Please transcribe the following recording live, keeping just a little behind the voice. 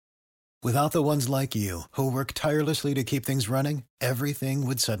Without the ones like you, who work tirelessly to keep things running, everything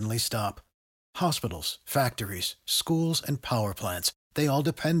would suddenly stop. Hospitals, factories, schools, and power plants, they all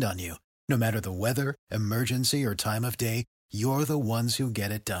depend on you. No matter the weather, emergency, or time of day, you're the ones who get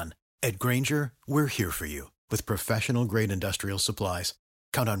it done. At Grainger, we're here for you with professional-grade industrial supplies.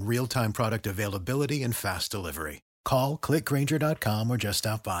 Count on real-time product availability and fast delivery. Call, clickgrainger.com, or just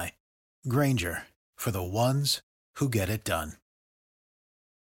stop by. Grainger, for the ones who get it done.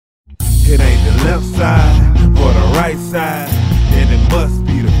 It ain't the left side or the right side, then it must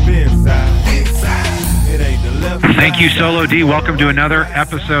be the fin side. It ain't the left side. Thank you, Solo D. Welcome to another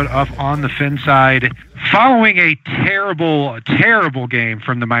episode of On the Fin Side. Following a terrible game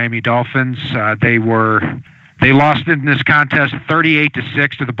from the Miami Dolphins, they lost in this contest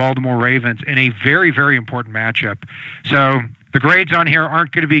 38-6 to the Baltimore Ravens in a very, very important matchup. So the grades on here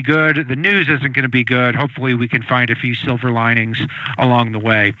aren't going to be good. The news isn't going to be good. Hopefully we can find a few silver linings along the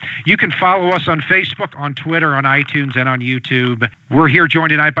way. You can follow us on Facebook, on Twitter, on iTunes, and on YouTube. We're here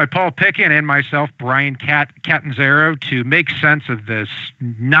joined tonight by Paul Picken and myself, Brian Catanzaro, to make sense of this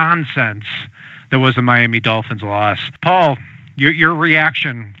nonsense that was the Miami Dolphins loss. Paul, your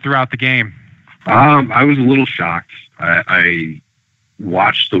reaction throughout the game? I was a little shocked. I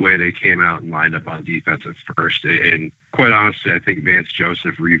watched the way they came out and lined up on defense at first. And quite honestly, I think Vance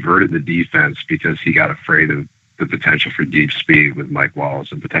Joseph reverted the defense because he got afraid of the potential for deep speed with Mike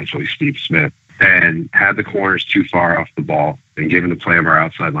Wallace and potentially Steve Smith, and had the corners too far off the ball. And given the play of our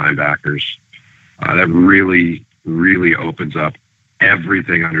outside linebackers, that really, really opens up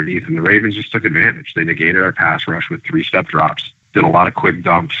everything underneath. And the Ravens just took advantage. They negated our pass rush with 3-step drops, did a lot of quick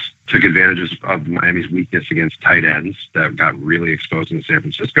dumps, took advantage of Miami's weakness against tight ends that got really exposed in the San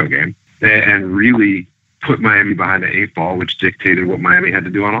Francisco game, and really put Miami behind the 8 ball, which dictated what Miami had to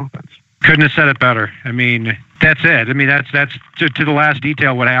do on offense. Couldn't have said it better. I mean, that's it. I mean, that's to the last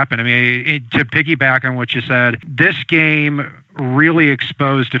detail what happened. I mean, to piggyback on what you said, this game really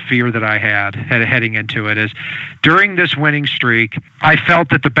exposed a fear that I had heading into it. Is during this winning streak, I felt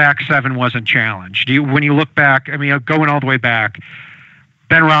that the back seven wasn't challenged. When you look back, I mean, going all the way back,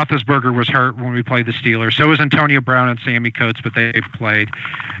 Ben Roethlisberger was hurt when we played the Steelers. So was Antonio Brown and Sammy Coates, but they played.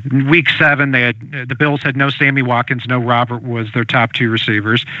 Week 7, the Bills had no Sammy Watkins, no Robert Woods, their top 2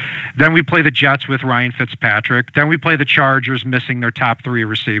 receivers. Then we play the Jets with Ryan Fitzpatrick. Then we play the Chargers, missing their top 3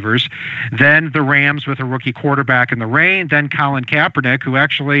 receivers. Then the Rams with a rookie quarterback in the rain. Then Colin Kaepernick, who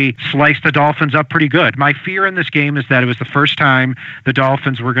actually sliced the Dolphins up pretty good. My fear in this game is that it was the first time the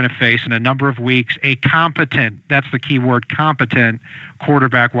Dolphins were going to face in a number of weeks a competent, that's the key word, competent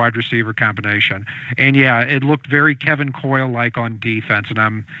quarterback wide receiver combination. And yeah, it looked very Kevin Coyle-like on defense, and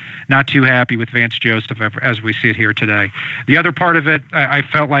I'm not too happy with Vance Joseph as we see it here today. The other part of it, I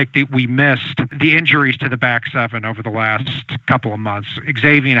felt like we missed the injuries to the back seven over the last couple of months.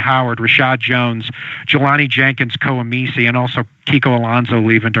 Xavier Howard, Rashad Jones, Jelani Jenkins, Koamisi, and also Kiko Alonso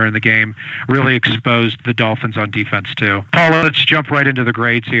leaving during the game really exposed the Dolphins on defense too. Paul, let's jump right into the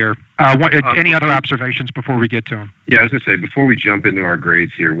grades here. Any other observations before we get to them? Yeah, I was going to say, before we jump into our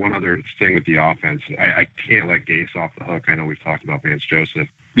grades here, one other thing with the offense, I can't let Gase off the hook. I know we've talked about Vance Joseph.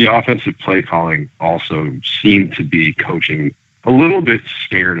 The offensive play calling also seemed to be coaching a little bit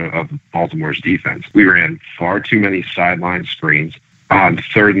scared of Baltimore's defense. We ran far too many sideline screens on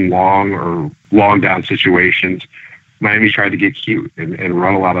 3rd and long or long down situations. Miami tried to get cute and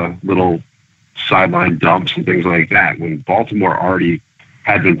run a lot of little sideline dumps and things like that when Baltimore already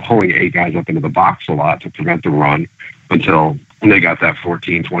had been pulling 8 guys up into the box a lot to prevent the run until they got that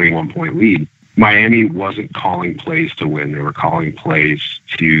 14, 21-point lead. Miami wasn't calling plays to win. They were calling plays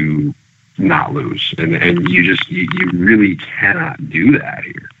to not lose. And you really cannot do that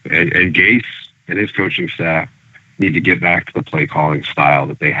here. And Gase and his coaching staff need to get back to the play calling style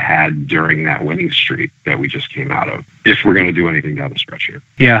that they had during that winning streak that we just came out of, if we're going to do anything down the stretch here.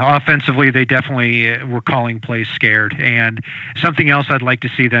 Yeah, offensively, they definitely were calling plays scared. And something else I'd like to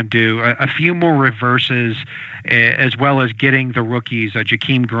see them do, a few more reverses, as well as getting the rookies,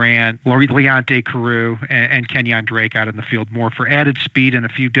 Jakeem Grant, Leonte Carroo, and Kenyon Drake out in the field more for added speed and a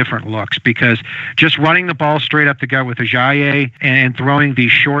few different looks, because just running the ball straight up the gut with Ajayi and throwing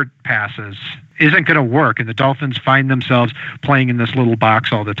these short passes isn't going to work, and the Dolphins find themselves playing in this little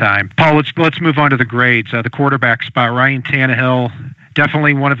box all the time. Paul, let's move on to the grades. The quarterback spot, Ryan Tannehill,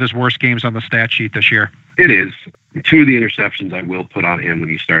 definitely one of his worst games on the stat sheet this year. It is. 2 of the interceptions I will put on him when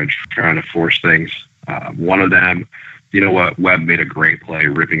he started trying to force things. One of them, you know what, Webb made a great play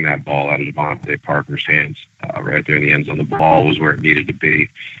ripping that ball out of Devontae Parker's hands right there in the end zone. The ball was where it needed to be.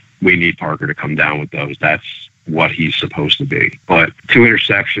 We need Parker to come down with those. That's what he's supposed to be. But 2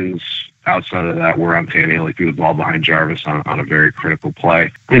 interceptions, outside of that were on Tannehill. He threw the ball behind Jarvis on a very critical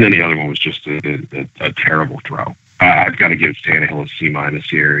play. And then the other one was just a terrible throw. I've got to give Tannehill a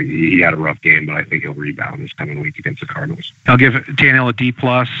C- here. He had a rough game, but I think he'll rebound this coming week against the Cardinals. I'll give Tannehill a D+.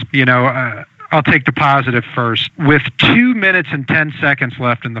 I'll take the positive first. With 2 minutes and 10 seconds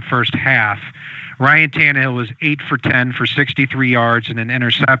left in the first half, Ryan Tannehill was 8 for 10 for 63 yards and an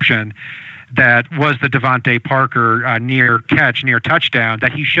interception. That was the Devontae Parker near touchdown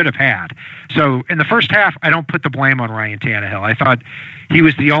that he should have had. So in the first half, I don't put the blame on Ryan Tannehill. I thought he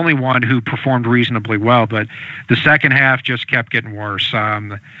was the only one who performed reasonably well, but the second half just kept getting worse.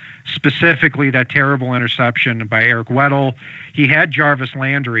 Specifically, that terrible interception by Eric Weddle. He had Jarvis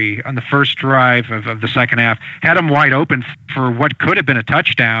Landry on the first drive of the second half, had him wide open for what could have been a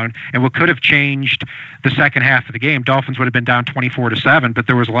touchdown and what could have changed the second half of the game. Dolphins would have been down 24-7, but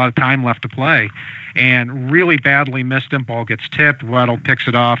there was a lot of time left to play, and really badly missed him. Ball gets tipped. Weddle picks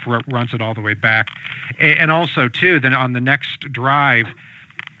it off, runs it all the way back. And also, too, then on the next drive,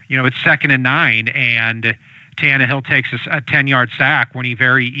 it's 2nd and 9, and Tannehill takes a 10-yard sack when he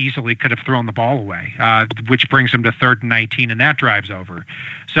very easily could have thrown the ball away, which brings him to 3rd and 19, and that drive's over.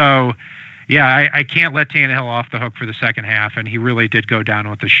 So, yeah, I can't let Tannehill off the hook for the second half, and he really did go down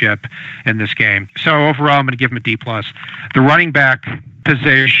with the ship in this game. So overall, I'm going to give him a D+. The running back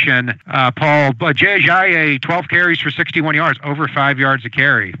position, Paul, Jay Ajayi, 12 carries for 61 yards, over 5 yards a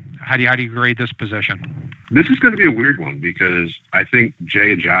carry. How do you grade this position? This is going to be a weird one because I think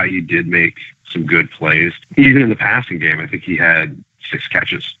Jay Ajayi did make some good plays. Even in the passing game, I think he had 6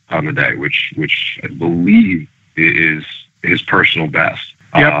 catches on the day, which I believe is his personal best.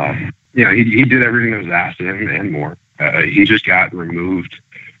 Yep. He did everything that was asked of him and more. He just got removed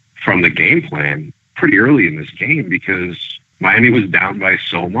from the game plan pretty early in this game because Miami was down by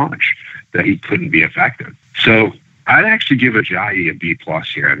so much that he couldn't be effective. So I'd actually give Ajayi a B+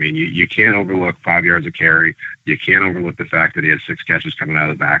 here. I mean, you can't overlook 5 yards of carry. You can't overlook the fact that he had 6 catches coming out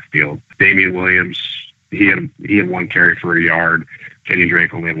of the backfield. Damian Williams, he had 1 carry for a yard. Kenny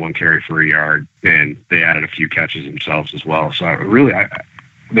Drake only had 1 carry for a yard, and they added a few catches themselves as well. So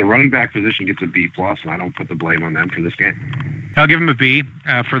the running back position gets a B+, and I don't put the blame on them for this game. I'll give him a B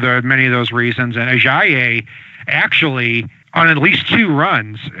for many of those reasons. And Ajayi actually, on at least 2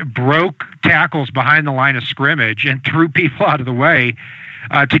 runs, broke tackles behind the line of scrimmage and threw people out of the way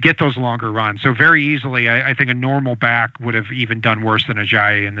to get those longer runs. So very easily, I think a normal back would have even done worse than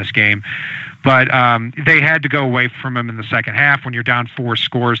Ajayi in this game. But they had to go away from him in the second half. When you're down 4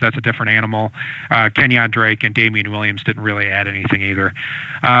 scores, that's a different animal. Kenyon Drake and Damian Williams didn't really add anything either.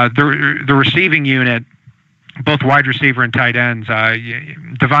 The receiving unit, both wide receiver and tight ends.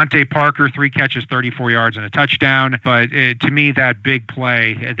 Devontae Parker, 3 catches, 34 yards, and a touchdown. But to me, that big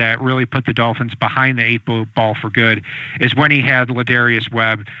play that really put the Dolphins behind the 8 ball for good is when he had Ladarius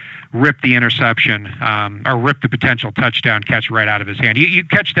Webb rip the interception or rip the potential touchdown catch right out of his hand. You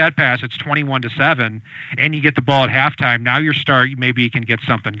catch that pass, it's 21-7, and you get the ball at halftime. Now maybe you can get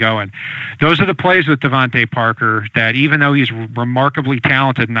something going. Those are the plays with Devontae Parker that even though he's remarkably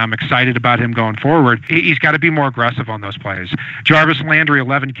talented and I'm excited about him going forward, he's got to be more aggressive on those plays. Jarvis Landry,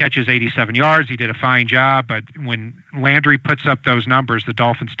 11 catches, 87 yards. He did a fine job, but when Landry puts up those numbers, the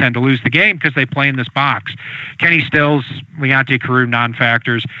Dolphins tend to lose the game because they play in this box. Kenny Stills, Leonte Carroo,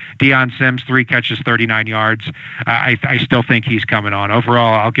 non-factors. Deion Sims, 3 catches, 39 yards. I still think he's coming on.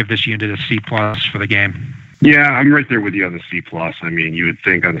 Overall, I'll give this unit a C+ for the game. Yeah, I'm right there with you on the C+. I mean, you would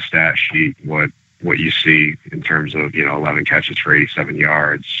think on the stat sheet what you see in terms of 11 catches for 87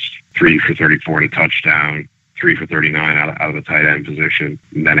 yards, 3 for 34 and a touchdown, 3 for 39 out of the tight end position,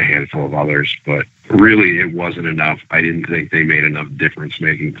 and then a handful of others. But really, it wasn't enough. I didn't think they made enough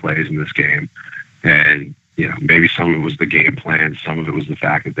difference-making plays in this game. And maybe some of it was the game plan, some of it was the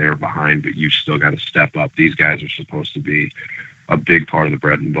fact that they were behind, but you still got to step up. These guys are supposed to be a big part of the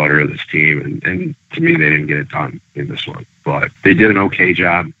bread and butter of this team, and to me, they didn't get it done in this one. But they did an okay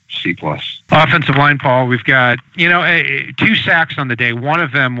job, C+. Offensive line, Paul, we've got, 2 sacks on the day. One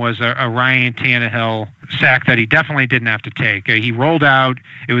of them was a Ryan Tannehill sack that he definitely didn't have to take. He rolled out.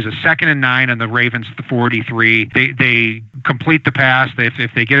 It was a 2nd and 9 on the Ravens 43. They complete the pass.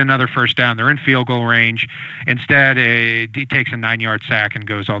 If they get another first down, they're in field goal range. Instead, he takes a 9-yard sack and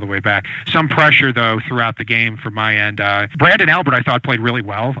goes all the way back. Some pressure, though, throughout the game from my end. Brandon Albert, I thought, played really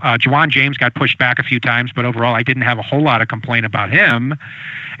well. Juwan James got pushed back a few times, but overall, I didn't have a whole lot of complaint about him.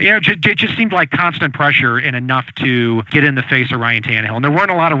 It just seemed like constant pressure and enough to get in the face of Ryan Tannehill. And there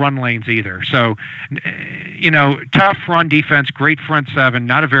weren't a lot of run lanes either. So, tough run defense, great front seven,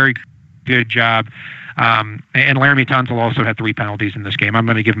 not a very good job And Laramie Tunsil also had 3 penalties in this game. I'm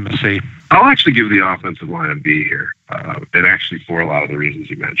going to give him a C. I'll actually give the offensive line a B here, and actually for a lot of the reasons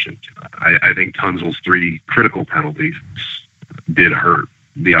you mentioned. I think Tunsil's 3 critical penalties did hurt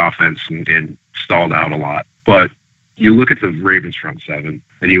the offense and stalled out a lot. But you look at the Ravens front 7,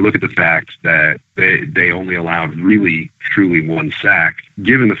 and you look at the fact that they only allowed really, truly 1 sack,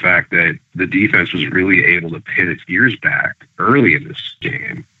 given the fact that the defense was really able to pin its ears back early in this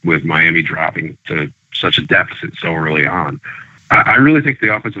game with Miami dropping to such a deficit so early on. I really think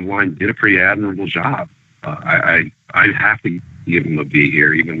the offensive line did a pretty admirable job. I have to give them a B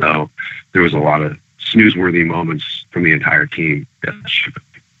here, even though there was a lot of snoozeworthy moments from the entire team.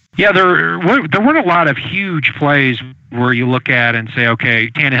 Yeah, there weren't a lot of huge plays where you look at and say, okay,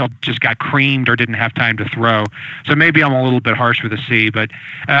 Tannehill just got creamed or didn't have time to throw. So maybe I'm a little bit harsh with a C, but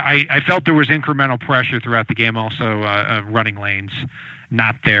I felt there was incremental pressure throughout the game. Also, running lanes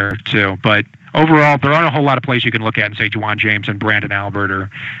not there too. But overall, there aren't a whole lot of plays you can look at and say Juwan James and Brandon Albert or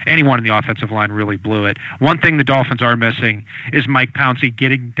anyone in the offensive line really blew it. One thing the Dolphins are missing is Mike Pouncey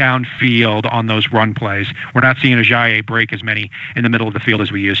getting downfield on those run plays. We're not seeing Ajayi break as many in the middle of the field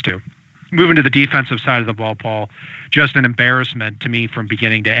as we used to. Moving to the defensive side of the ball, Paul, just an embarrassment to me from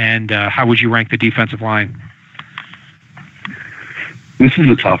beginning to end. How would you rank the defensive line? This is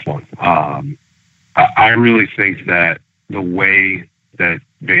a tough one. I really think that the way that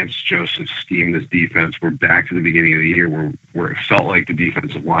Vance Joseph schemed this defense, we're back to the beginning of the year where it felt like the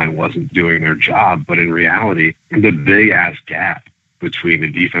defensive line wasn't doing their job. But in reality, the big-ass gap between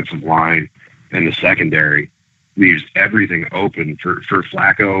the defensive line and the secondary leaves everything open for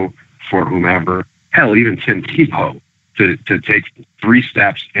Flacco, for whomever, hell, even Tim Tebow, to take 3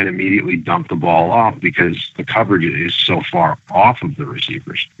 steps and immediately dump the ball off because the coverage is so far off of the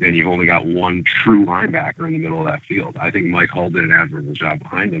receivers. And you've only got 1 true linebacker in the middle of that field. I think Mike Hull did an admirable job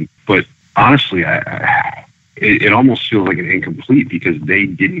behind him. But honestly, it almost feels like an incomplete because they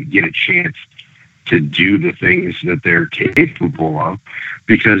didn't get a chance to do the things that they're capable of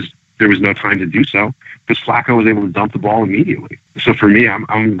because there was no time to do so because Flacco was able to dump the ball immediately. So for me,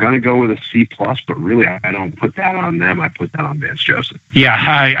 I'm going to go with a C+, but really I don't put that on them. I put that on Vance Joseph. Yeah,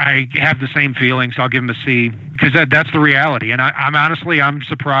 I have the same feeling, so I'll give him a C because that's the reality. And I'm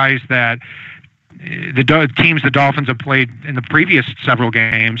surprised that the teams the Dolphins have played in the previous several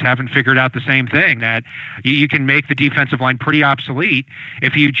games haven't figured out the same thing, that you can make the defensive line pretty obsolete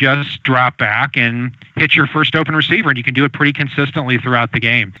if you just drop back and hit your first open receiver, and you can do it pretty consistently throughout the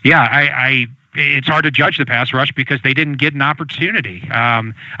game. Yeah, it's hard to judge the pass rush because they didn't get an opportunity.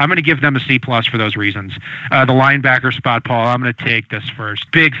 I'm going to give them a C+ for those reasons. The linebacker spot, Paul, I'm going to take this first.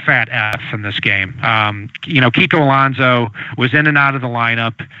 Big fat F in this game. Kiko Alonso was in and out of the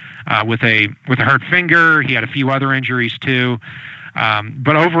lineup with a hurt finger. He had a few other injuries too.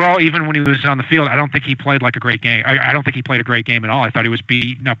 But overall, even when he was on the field, I don't think he played like a great game. I don't think he played a great game at all. I thought he was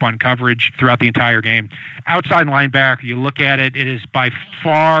beaten up on coverage throughout the entire game. Outside linebacker, you look at it, it is by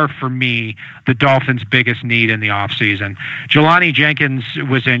far, for me, the Dolphins' biggest need in the offseason. Jelani Jenkins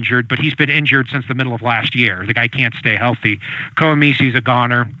was injured, but he's been injured since the middle of last year. The guy can't stay healthy. Koemisi's a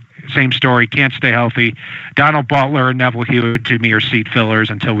goner. Same story, can't stay healthy. Donald Butler and Neville Hewitt, to me, are seat fillers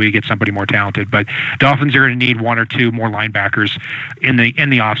until we get somebody more talented. But Dolphins are going to need 1 or 2 more linebackers in the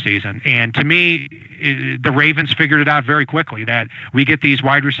offseason. And to me, the Ravens figured it out very quickly that we get these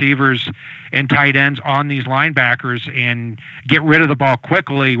wide receivers and tight ends on these linebackers and get rid of the ball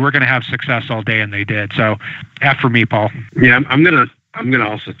quickly, we're going to have success all day, and they did. So F for me, Paul. Yeah, I'm going to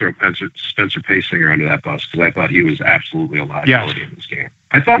also throw Spencer Paysinger under that bus because I thought he was absolutely a liability in this game.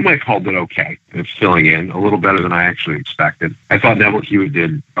 I thought Mike Hull did okay at filling in, a little better than I actually expected. I thought Neville Hewitt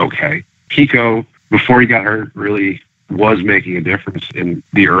did okay. Kiko, before he got hurt, really was making a difference in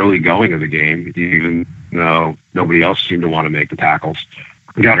the early going of the game, even though nobody else seemed to want to make the tackles.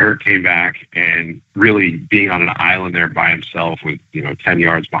 He got hurt, came back, and really being on an island there by himself with 10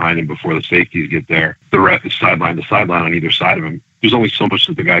 yards behind him before the safeties get there, the rest is sideline to sideline on either side of him. There's only so much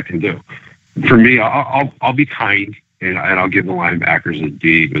that the guy can do. For me, I'll be kind and I'll give the linebackers a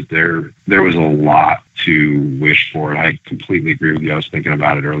D, but there was a lot to wish for. And I completely agree with you. I was thinking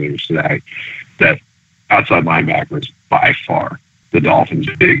about it earlier today that outside linebacker is by far the Dolphins'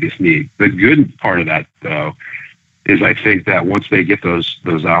 biggest need. The good part of that, though, is I think that once they get those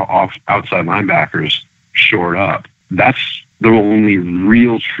outside linebackers shored up, that's the only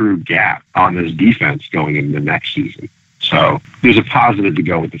real true gap on this defense going into next season. So there's a positive to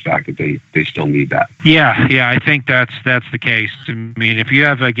go with the fact that they still need that. Yeah, I think that's the case. I mean, if you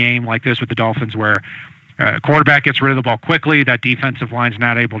have a game like this with the Dolphins where Quarterback gets rid of the ball quickly. That defensive line's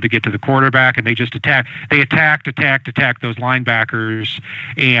not able to get to the quarterback, and they just attacked those linebackers.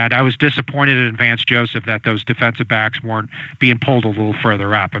 And I was disappointed in Vance Joseph that those defensive backs weren't being pulled a little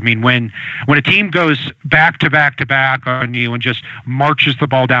further up. I mean, when a team goes back to back on you and just marches the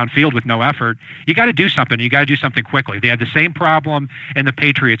ball downfield with no effort, you got to do something. You got to do something quickly. They had the same problem in the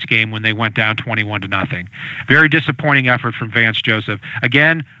Patriots game when they went down 21-0. Very disappointing effort from Vance Joseph.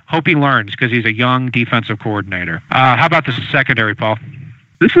 Again, hope he learns because he's a young defensive coordinator. How about the secondary, Paul?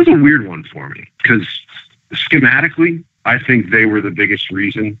 This is a weird one for me because schematically, I think they were the biggest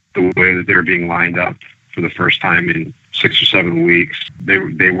reason, the way that they're being lined up for the first time in 6 or 7 weeks. They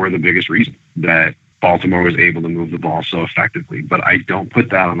were the biggest reason that Baltimore was able to move the ball so effectively. But I don't put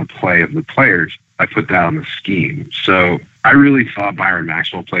that on the play of the players. I put that on the scheme. So I really thought Byron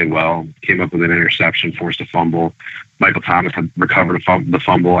Maxwell played well, came up with an interception, forced a fumble. Michael Thomas had recovered the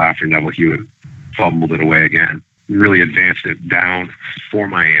fumble after Neville Hewitt fumbled it away again. Really advanced it down for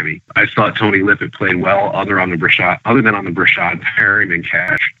Miami. I thought Tony Lippett played well other than on the Brashad Perryman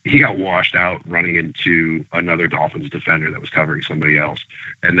catch. He got washed out running into another Dolphins defender that was covering somebody else,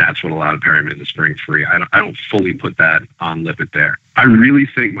 and that's what allowed Perryman to spring free. I don't fully put that on Lippett there. I really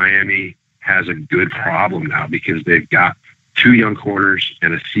think Miami has a good problem now because they've got 2 young corners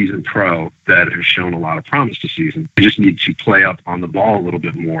and a seasoned pro that have shown a lot of promise this season. They just need to play up on the ball a little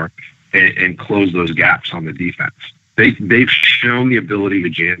bit more and close those gaps on the defense. They've shown the ability to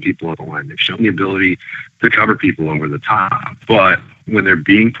jam people at the line. They've shown the ability to cover people over the top. But when they're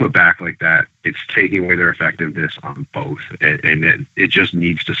being put back like that, it's taking away their effectiveness on both. And it just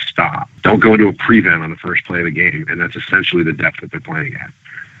needs to stop. Don't go into a prevent on the first play of the game. And that's essentially the depth that they're playing at.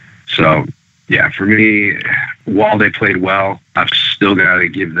 So, yeah, for me, while they played well, I've still got to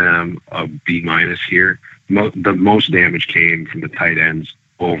give them a B- here. The most damage came from the tight ends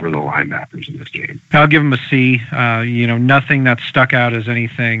over the linebackers in this game. I'll give them a C. Nothing that stuck out as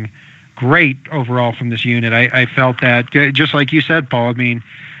anything great overall from this unit. I felt that, just like you said, Paul, I mean,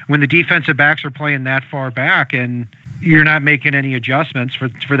 when the defensive backs are playing that far back and you're not making any adjustments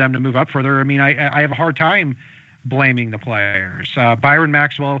for them to move up further, I mean, I have a hard time blaming the players. Byron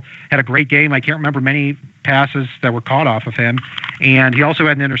Maxwell had a great game. I can't remember many passes that were caught off of him. And he also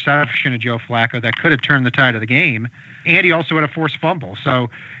had an interception of Joe Flacco that could have turned the tide of the game. And he also had a forced fumble. So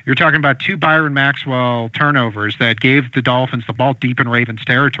you're talking about 2 Byron Maxwell turnovers that gave the Dolphins the ball deep in Ravens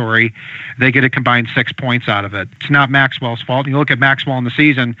territory. They get a combined 6 points out of it. It's not Maxwell's fault. You look at Maxwell in the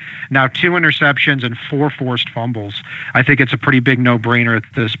season, now 2 interceptions and 4 forced fumbles. I think it's a pretty big no-brainer at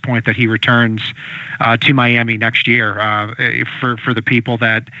this point that he returns to Miami next year for the people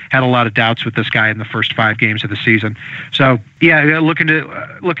that had a lot of doubts with this guy in the first 5 games of the season. So, yeah, looking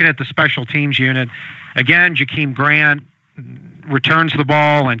at the special teams unit, again, Jakeem Grant returns the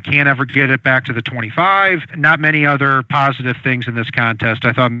ball and can't ever get it back to the 25. Not many other positive things in this contest.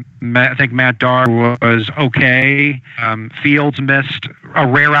 I think Matt Darr was okay. Fields missed a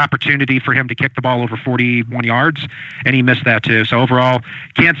rare opportunity for him to kick the ball over 41 yards, and he missed that too. So overall,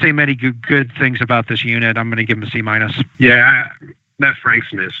 can't say many good things about this unit. I'm going to give him a C-. Yeah, that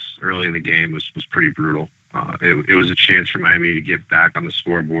Franks miss early in the game was pretty brutal. It was a chance for Miami to get back on the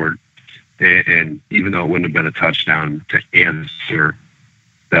scoreboard. And even though it wouldn't have been a touchdown to answer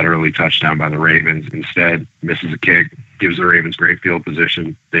that early touchdown by the Ravens, instead misses a kick, gives the Ravens great field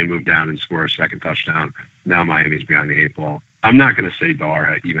position. They move down and score a second touchdown. Now Miami's behind the 8 ball. I'm not going to say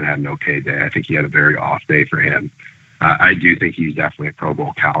Darr even had an okay day. I think he had a very off day for him. I do think he's definitely a Pro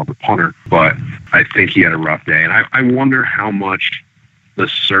Bowl caliber punter, but I think he had a rough day. And I wonder how much the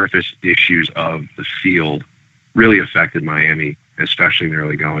surface issues of the field really affected Miami, especially in the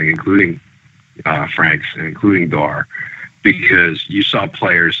early going, including Franks and including Darr, because you saw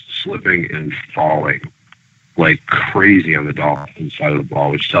players slipping and falling like crazy on the Dolphins side of the ball,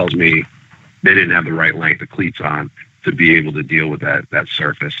 which tells me they didn't have the right length of cleats on to be able to deal with that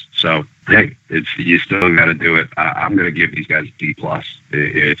surface. So, hey, you still got to do it. I'm going to give these guys a D+.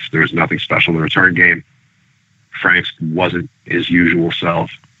 There's nothing special in the return game. Franks wasn't his usual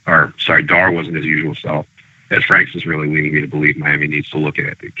self, Darr wasn't his usual self. Ed Franks is really leading me to believe Miami needs to look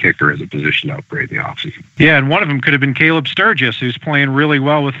at the kicker as a position to upgrade in the offseason. Yeah, and one of them could have been Caleb Sturgis, who's playing really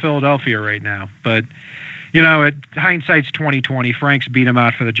well with Philadelphia right now. But, at hindsight's 20/20. Franks beat him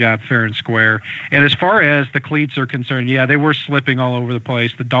out for the job fair and square. And as far as the cleats are concerned, yeah, they were slipping all over the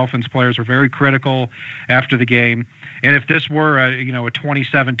place. The Dolphins players were very critical after the game. And if this were a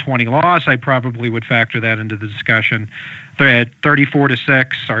 27-20 loss, I probably would factor that into the discussion. At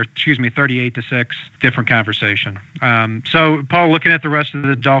 38-6, different conversation. So, Paul, looking at the rest of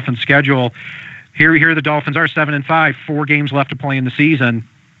the Dolphins schedule, here the Dolphins are 7-5, 4 games left to play in the season.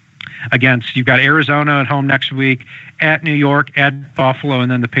 You've got Arizona at home next week, at New York, at Buffalo,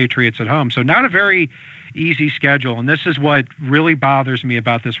 and then the Patriots at home. So not a very easy schedule. And this is what really bothers me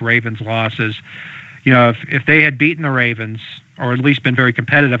about this Ravens loss is, if they had beaten the Ravens, or at least been very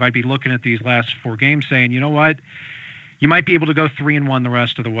competitive, I'd be looking at these last 4 games saying, you know what? You might be able to go 3-1 the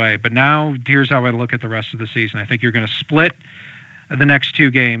rest of the way. But now here's how I look at the rest of the season. I think you're going to split the next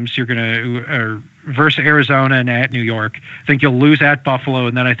 2 games. You're going to versus Arizona and at New York. I think you'll lose at Buffalo,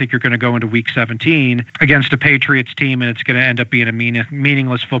 and then I think you're going to go into Week 17 against a Patriots team, and it's going to end up being a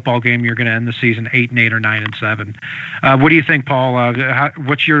meaningless football game. You're going to end the season 8-8 or 9-7. What do you think, Paul?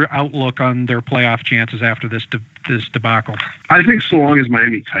 What's your outlook on their playoff chances after this debacle? I think so long as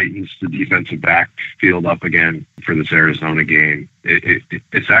Miami tightens the defensive backfield up again for this Arizona game,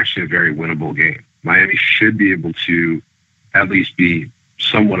 it's actually a very winnable game. Miami should be able to at least be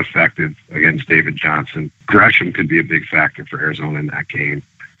somewhat effective against David Johnson. Gresham could be a big factor for Arizona in that game.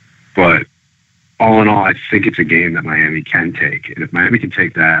 But all in all, I think it's a game that Miami can take. And if Miami can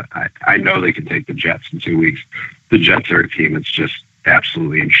take that, I know they can take the Jets in 2 weeks. The Jets are a team that's just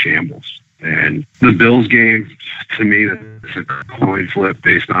absolutely in shambles. And the Bills game, to me, it's a coin flip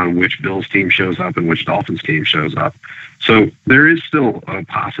based on which Bills team shows up and which Dolphins team shows up. So there is still a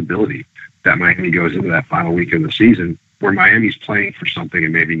possibility that Miami goes into that final week of the season where Miami's playing for something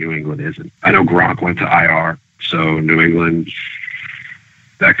and maybe New England isn't. I know Gronk went to IR, so New England,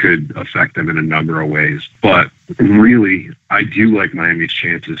 that could affect them in a number of ways. But really, I do like Miami's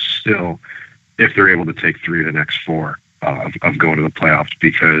chances still if they're able to take 3 of the next 4 of going to the playoffs,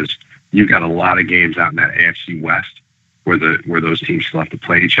 because you've got a lot of games out in that AFC West where those teams still have to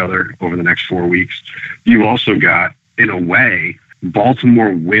play each other over the next 4 weeks. You've also got, in a way,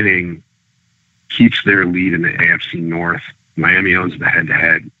 Baltimore winning keeps their lead in the AFC North. Miami owns the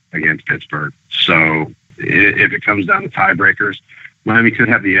head-to-head against Pittsburgh. So if it comes down to tiebreakers, Miami could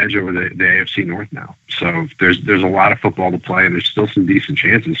have the edge over the AFC North now. So there's a lot of football to play, and there's still some decent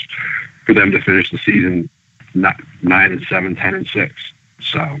chances for them to finish the season 9-7, 10-6.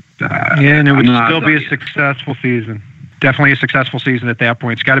 So and it would still be a successful season. Definitely a successful season at that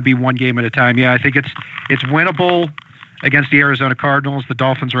point. It's got to be one game at a time. Yeah, I think it's winnable against the Arizona Cardinals. The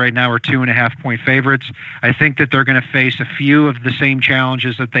Dolphins right now are 2.5-point favorites. I think that they're going to face a few of the same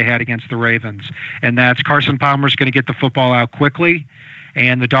challenges that they had against the Ravens, and that's Carson Palmer's going to get the football out quickly,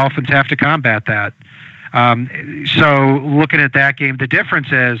 and the Dolphins have to combat that. So looking at that game, the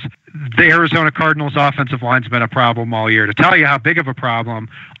difference is the Arizona Cardinals offensive line's been a problem all year. To tell you how big of a problem,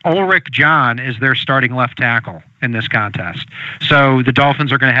 Ulrich John is their starting left tackle in this contest. So the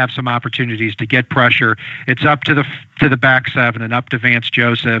Dolphins are going to have some opportunities to get pressure. It's up to the back 7 and up to Vance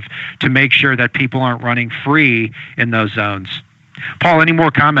Joseph to make sure that people aren't running free in those zones. Paul, any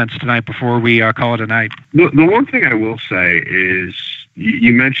more comments tonight before we call it a night? The one thing I will say is,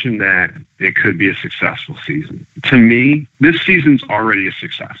 you mentioned that it could be a successful season. To me, this season's already a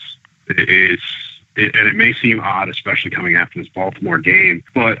success. And it may seem odd, especially coming after this Baltimore game,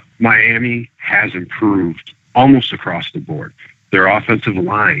 but Miami has improved almost across the board. Their offensive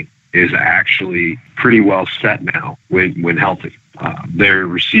line is actually pretty well set now when healthy. Their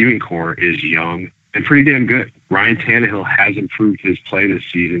receiving core is young and pretty damn good. Ryan Tannehill has improved his play this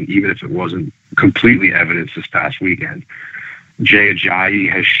season, even if it wasn't completely evidenced this past weekend. Jay Ajayi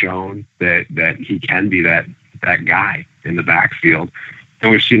has shown that he can be that guy in the backfield. And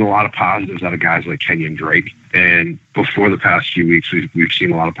we've seen a lot of positives out of guys like Kenyon Drake. And before the past few weeks, we've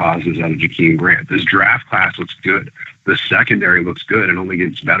seen a lot of positives out of Jakeem Grant. This draft class looks good. The secondary looks good and only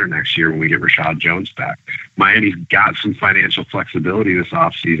gets better next year when we get Rashad Jones back. Miami's got some financial flexibility this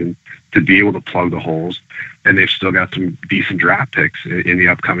offseason to be able to plug the holes. And they've still got some decent draft picks in the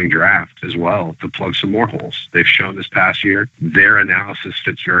upcoming draft as well to plug some more holes. They've shown this past year their analysis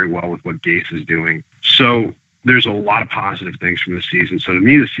fits very well with what Gase is doing. So there's a lot of positive things from the season. So to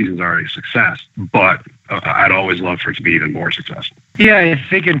me, the season's already a success, but I'd always love for it to be even more successful. Yeah, I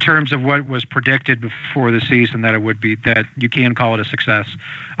think in terms of what was predicted before the season, that it would be, that you can call it a success.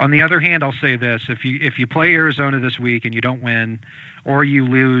 On the other hand, I'll say this: if you play Arizona this week and you don't win, or you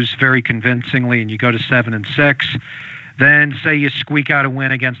lose very convincingly and you go to 7-6, then say you squeak out a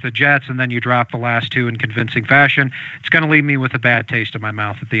win against the Jets and then you drop the last 2 in convincing fashion, it's going to leave me with a bad taste in my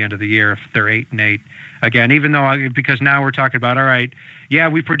mouth at the end of the year if they're 8-8. Again, even though because now we're talking about, all right, yeah,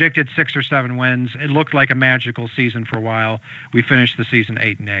 we predicted 6 or 7 wins. It looked like a magical season for a while. We finished the season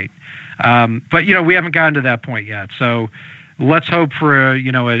 8-8. But, we haven't gotten to that point yet. So let's hope for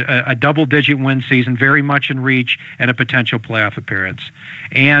a double-digit win season, very much in reach, and a potential playoff appearance.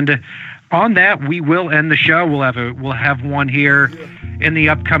 And on that, we will end the show. We'll have one here in the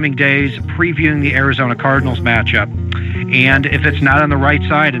upcoming days previewing the Arizona Cardinals matchup. And if it's not on the right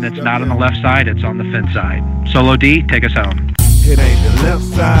side and it's not on the left side, it's on the fin side. Solo D, take us home. It ain't the left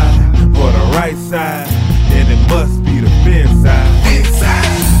side or the right side, then it must be the fin side.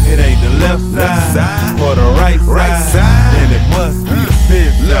 It ain't the left side or the right side, then it must be the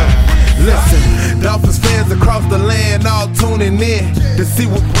fin side. Listen, Dolphins fans across the land all tuning in to see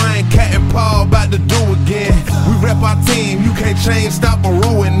what Brian, Cat, and Paul about to do again. We rep our team, you can't change, stop, or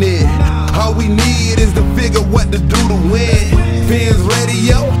ruin it. All we need is to figure what to do to win. Fins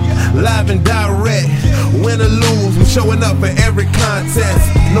Radio, live and direct. Win or lose, we're showing up for every contest.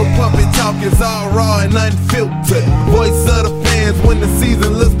 No puppet talk, it's all raw and unfiltered. Voice of the fans when the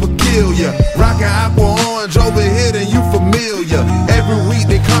season looks peculiar. Rockin' aqua orange over here, then you familiar. Every week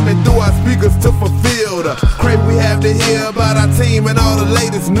they coming through our speakers to fulfill the crave we have to hear about our team and all the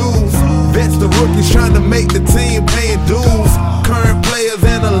latest news. Vets the rookies trying to make the team, paying dues. Current players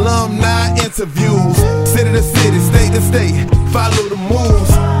and alumni interviews. City to city, state to state, follow the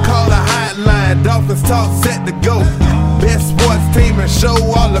moves. Call the hotline, Dolphins talk set to go. Best sports team and show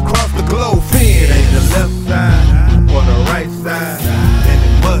all across the globe. It ain't the left side or the right side, then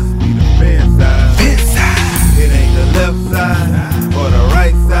it must be the fin side. It ain't the left side or the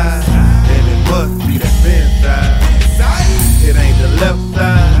right side, then it must be the fin side. It ain't the left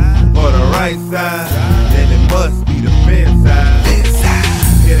side or the right side, then it must be the fin side.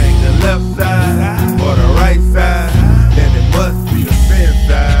 It ain't the left side or the right side, then it must be the fin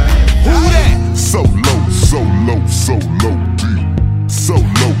side. Who that? So low, so low, so low deep. So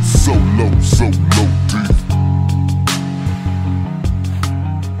low, so low, so low deep.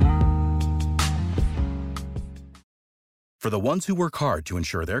 For the ones who work hard to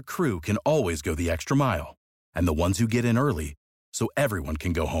ensure their crew can always go the extra mile, and the ones who get in early so everyone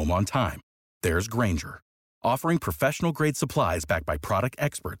can go home on time, there's Grainger, offering professional-grade supplies backed by product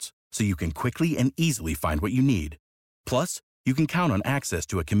experts so you can quickly and easily find what you need. Plus, you can count on access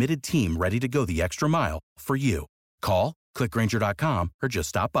to a committed team ready to go the extra mile for you. Call, click Grainger.com, or just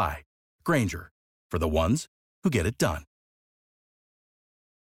stop by. Grainger, for the ones who get it done.